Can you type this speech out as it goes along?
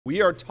We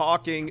are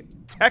talking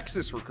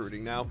Texas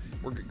recruiting now.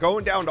 We're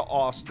going down to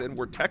Austin,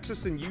 where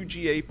Texas and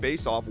UGA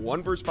face off,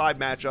 1 versus 5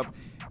 matchup,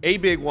 a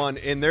big one,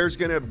 and there's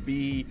going to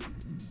be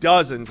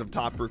dozens of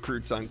top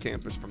recruits on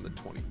campus from the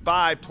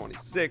 25,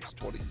 26,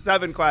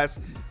 27 class.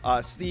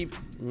 Steve,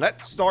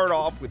 let's start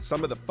off with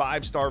some of the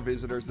 5-star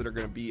visitors that are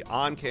going to be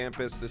on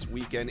campus this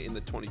weekend in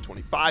the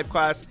 2025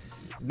 class.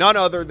 None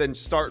other than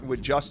starting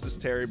with Justice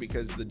Terry,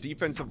 because the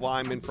defensive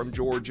lineman from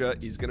Georgia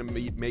is going to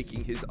be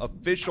making his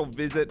official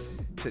visit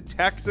to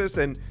Texas.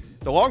 And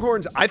the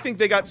Longhorns, I think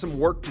they got some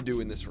work to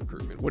do in this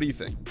recruitment. What do you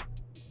think?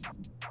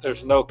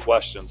 There's no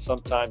question.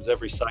 Sometimes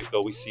every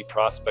cycle we see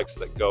prospects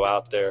that go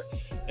out there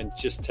and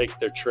just take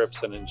their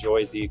trips and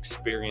enjoy the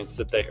experience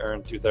that they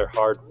earn through their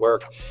hard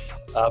work.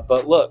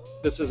 But look,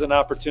 this is an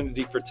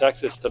opportunity for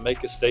Texas to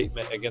make a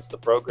statement against the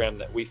program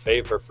that we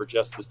favor for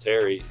Justice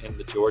Terry in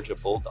the Georgia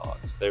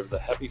Bulldogs. They're the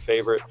heavy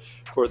favorite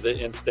for the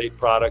in-state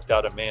product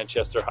out of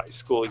Manchester High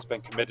School. He's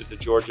been committed to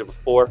Georgia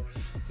before.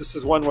 This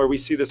is one where we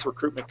see this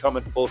recruitment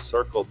coming full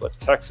circle, but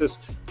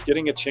Texas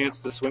getting a chance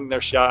to swing their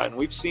shot. And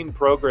we've seen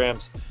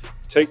programs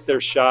take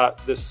their shot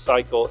this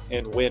cycle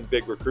and win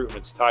big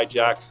recruitments. Ty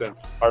Jackson,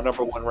 our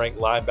 #1 ranked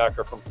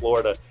linebacker from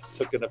Florida,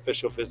 took an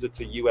official visit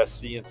to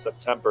USC in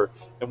September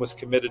and was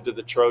committed to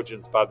the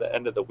Trojans by the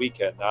end of the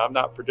weekend. Now, I'm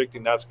not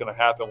predicting that's going to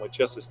happen with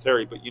Justice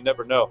Terry, but you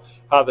never know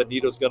how the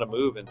needle's going to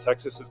move. And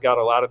Texas has got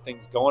a lot of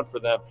things going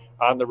for them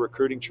on the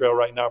recruiting trail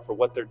right now for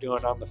what they're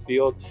doing on the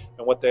field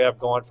and what they have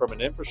going from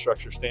an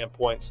infrastructure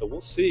standpoint. So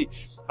we'll see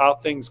how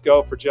things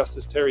go for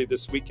Justice Terry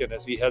this weekend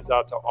as he heads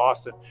out to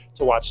Austin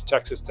to watch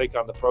Texas take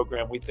on the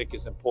program we think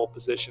is in pole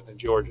position in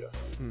Georgia.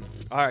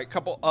 All right, a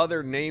couple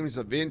other names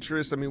of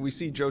interest. I mean, we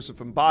see Joseph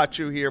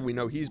Mbachu here. We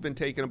know he's been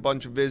taking a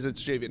bunch of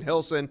visits. Javian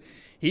Hilson,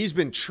 he's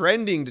been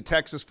trending to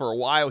Texas for a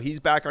while.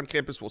 He's back on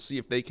campus. We'll see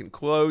if they can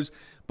close.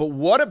 But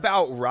what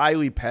about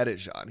Riley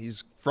Pettijohn?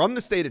 He's from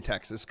the state of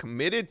Texas,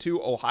 committed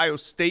to Ohio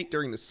State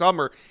during the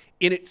summer,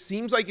 and it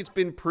seems like it's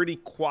been pretty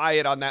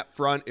quiet on that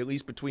front, at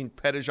least between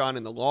Pettijohn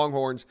and the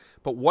Longhorns.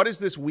 But what does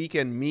this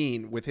weekend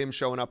mean with him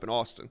showing up in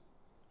Austin?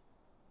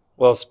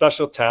 Well,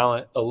 special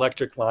talent,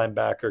 electric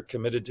linebacker,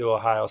 committed to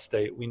Ohio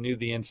State. We knew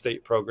the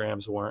in-state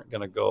programs weren't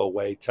going to go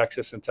away.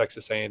 Texas and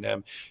Texas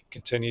A&M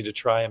continue to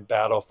try and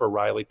battle for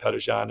Riley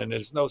Pettijohn, and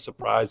it's no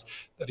surprise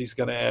that he's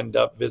going to end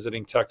up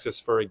visiting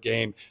Texas for a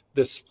game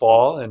this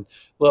fall. And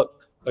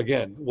look,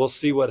 again, we'll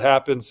see what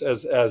happens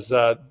as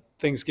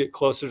things get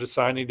closer to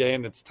signing day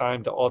and it's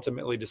time to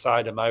ultimately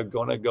decide, am I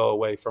going to go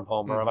away from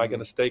home or am I going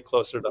to stay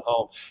closer to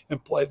home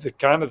and play the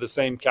kind of the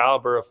same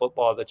caliber of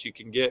football that you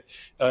can get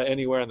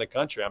anywhere in the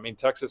country? I mean,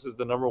 Texas is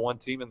the #1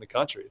 team in the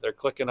country. They're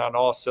clicking on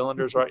all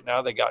cylinders right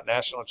now. They got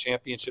national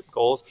championship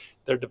goals.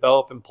 They're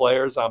developing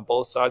players on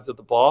both sides of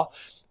the ball.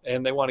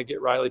 And they want to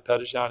get Riley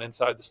Pettijohn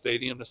inside the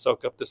stadium to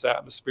soak up this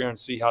atmosphere and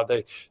see how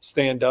they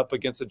stand up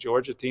against a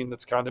Georgia team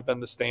that's kind of been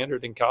the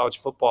standard in college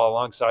football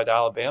alongside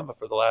Alabama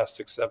for the last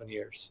 6-7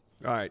 years.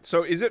 All right.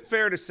 So is it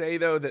fair to say,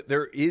 though, that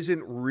there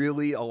isn't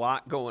really a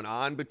lot going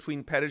on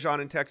between Pettijohn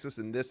and Texas,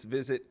 and this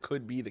visit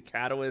could be the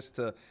catalyst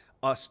to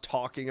us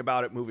talking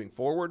about it moving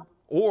forward?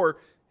 Or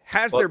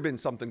has there been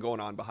something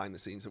going on behind the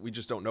scenes that we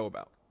just don't know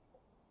about?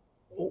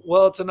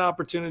 Well, it's an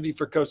opportunity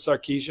for Coach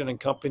Sarkisian and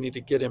company to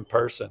get in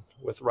person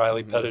with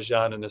Riley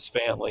Pettijohn and his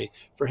family,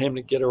 for him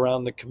to get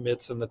around the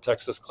commits in the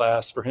Texas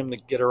class, for him to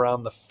get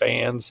around the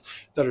fans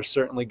that are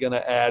certainly going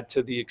to add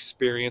to the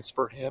experience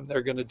for him.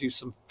 They're going to do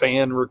some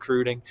fan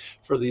recruiting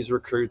for these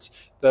recruits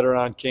that are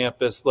on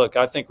campus. Look,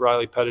 I think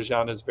Riley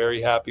Pettijohn is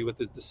very happy with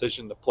his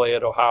decision to play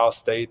at Ohio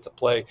State, to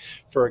play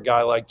for a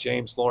guy like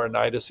James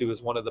Laurinaitis, who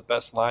was one of the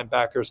best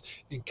linebackers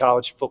in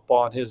college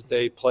football in his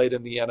day, played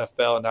in the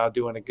NFL, and now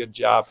doing a good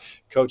job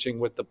coaching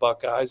with the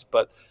Buckeyes.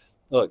 But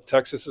look,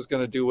 Texas is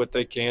going to do what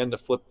they can to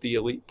flip the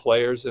elite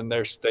players in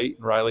their state,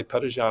 and Riley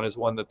Pettijohn is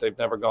one that they've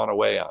never gone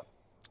away on.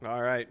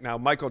 All right. Now,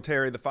 Michael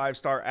Terry, the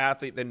 5-star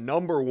athlete, the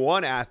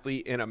 #1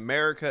 athlete in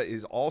America,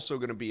 is also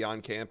going to be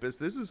on campus.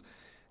 This is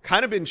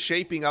kind of been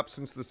shaping up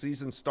since the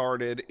season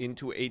started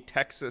into a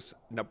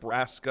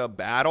Texas-Nebraska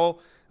battle.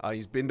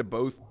 He's been to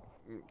both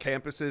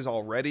campuses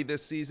already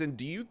this season.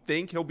 Do you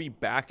think he'll be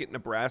back at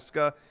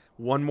Nebraska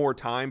one more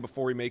time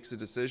before he makes a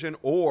decision,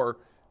 or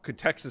could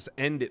Texas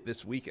end it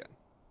this weekend?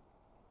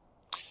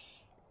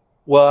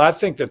 Well, I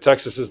think that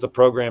Texas is the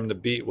program to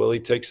beat. Will he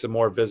take some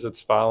more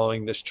visits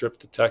following this trip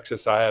to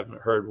Texas? I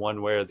haven't heard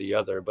one way or the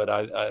other, but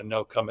I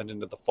know coming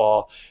into the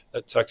fall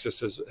that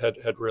Texas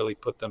had really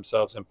put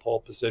themselves in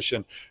pole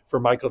position for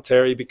Michael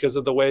Terry because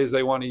of the ways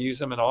they want to use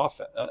him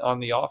on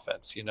the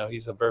offense. You know,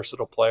 he's a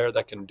versatile player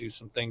that can do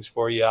some things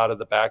for you out of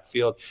the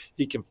backfield.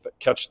 He can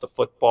catch the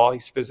football.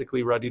 He's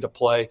physically ready to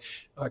play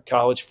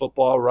college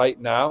football right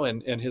now,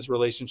 and his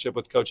relationship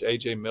with Coach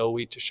A.J.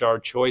 Milwee,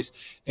 Tashard Choice,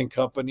 and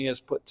company has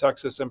put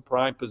Texas in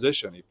prime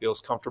position. He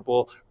feels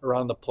comfortable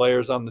around the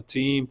players on the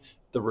team,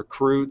 the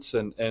recruits,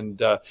 and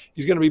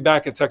he's going to be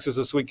back in Texas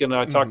this weekend.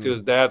 And I talked to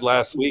his dad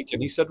last week,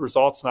 and he said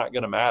results not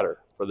going to matter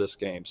for this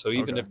game. So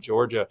even if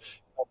Georgia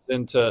comes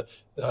into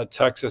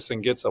Texas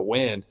and gets a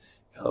win,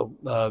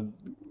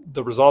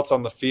 the results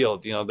on the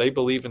field. You know, they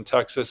believe in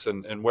Texas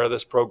and where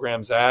this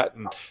program's at,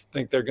 and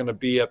think they're going to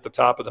be at the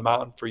top of the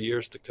mountain for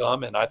years to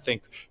come. And I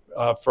think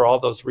for all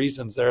those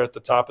reasons, they're at the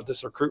top of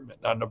this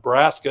recruitment. Now,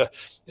 Nebraska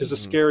is a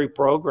scary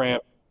program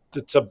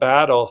to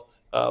battle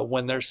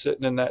when they're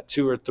sitting in that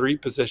 2 or 3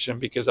 position,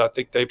 because I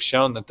think they've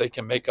shown that they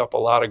can make up a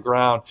lot of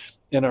ground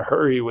in a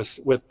hurry with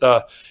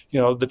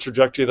the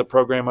trajectory of the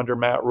program under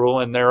Matt Rule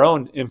and their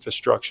own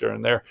infrastructure.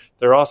 And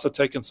they're also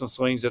taking some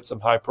swings at some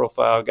high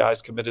profile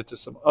guys committed to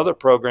some other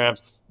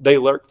programs. They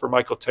lurk for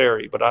Michael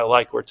Terry, but I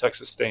like where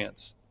Texas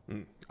stands.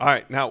 All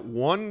right. Now,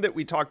 one that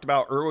we talked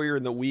about earlier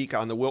in the week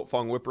on the Wilt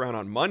Fong Whip Around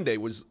on Monday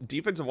was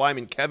defensive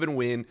lineman Kevin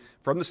Wynn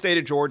from the state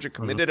of Georgia,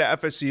 committed to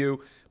FSU.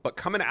 But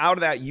coming out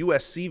of that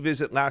USC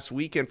visit last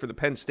weekend for the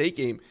Penn State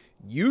game,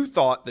 you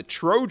thought the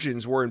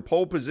Trojans were in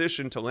pole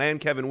position to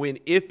land Kevin Wynn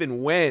if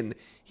and when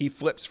he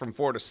flips from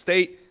Florida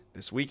State.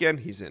 This weekend,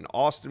 he's in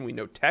Austin. We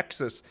know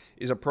Texas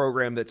is a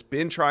program that's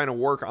been trying to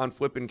work on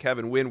flipping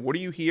Kevin Wynn. What are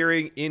you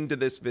hearing into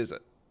this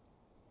visit?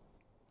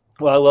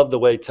 Well, I love the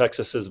way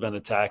Texas has been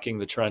attacking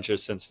the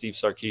trenches since Steve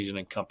Sarkisian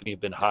and company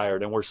have been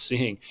hired, and we're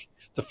seeing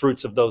the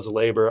fruits of those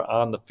labor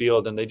on the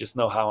field, and they just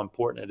know how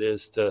important it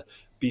is to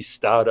be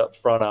stout up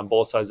front on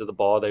both sides of the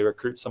ball. They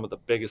recruit some of the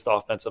biggest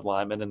offensive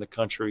linemen in the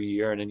country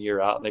year in and year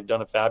out, and they've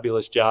done a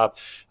fabulous job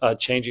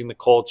changing the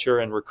culture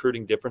and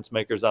recruiting difference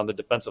makers on the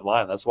defensive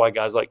line. That's why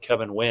guys like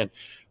Kevin Wynn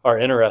are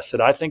interested.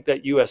 I think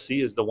that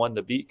USC is the one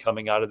to beat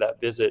coming out of that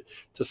visit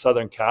to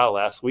Southern Cal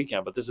last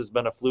weekend, but this has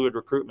been a fluid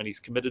recruitment. He's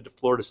committed to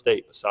Florida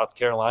State, but South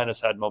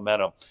Carolina's had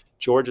momentum.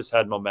 Georgia's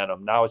had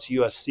momentum. Now it's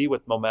USC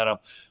with momentum.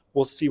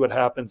 We'll see what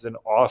happens in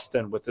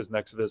Austin with his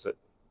next visit.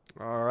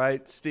 All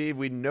right, Steve,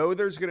 we know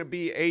there's going to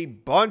be a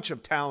bunch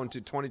of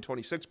talented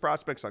 2026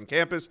 prospects on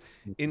campus,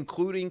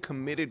 including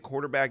committed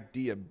quarterback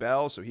Dia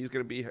Bell. So he's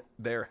going to be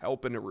there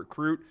helping to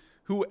recruit.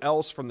 Who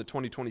else from the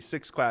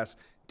 2026 class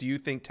do you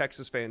think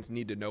Texas fans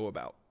need to know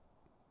about?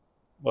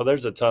 Well,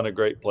 there's a ton of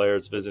great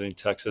players visiting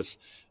Texas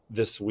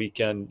this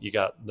weekend. You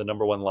got the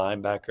number 1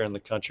 linebacker in the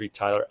country,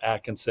 Tyler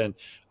Atkinson.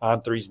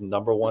 On3's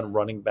number 1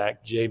 running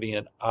back,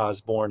 Javian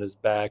Osborne, is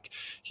back.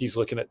 He's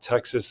looking at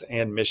Texas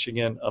and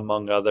Michigan,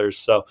 among others.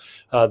 So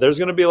there's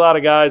going to be a lot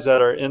of guys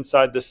that are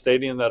inside the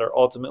stadium that are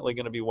ultimately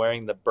going to be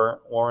wearing the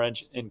burnt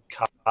orange and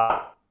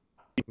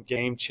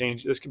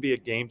this could be a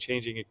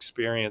game-changing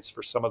experience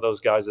for some of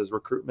those guys as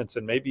recruitments,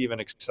 and maybe even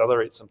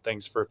accelerate some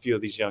things for a few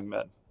of these young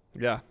men.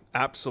 Yeah,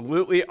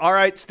 absolutely. All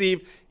right,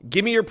 Steve,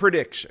 give me your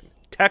prediction.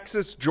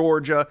 Texas,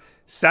 Georgia,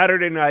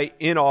 Saturday night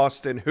in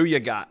Austin. Who you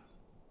got?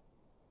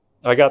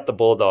 I got the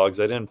Bulldogs.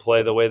 They didn't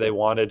play the way they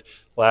wanted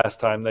last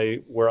time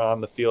they were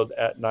on the field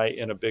at night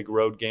in a big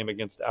road game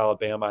against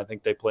Alabama. I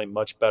think they play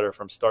much better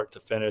from start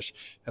to finish,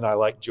 and I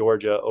like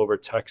Georgia over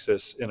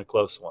Texas in a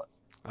close one.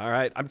 All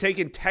right, I'm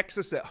taking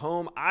Texas at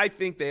home. I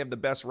think they have the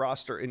best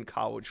roster in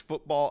college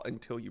football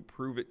until you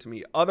prove it to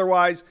me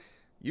otherwise.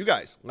 You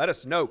guys, let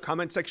us know.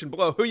 Comment section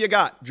below who you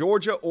got,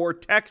 Georgia or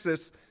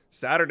Texas.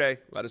 Saturday,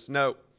 let us know.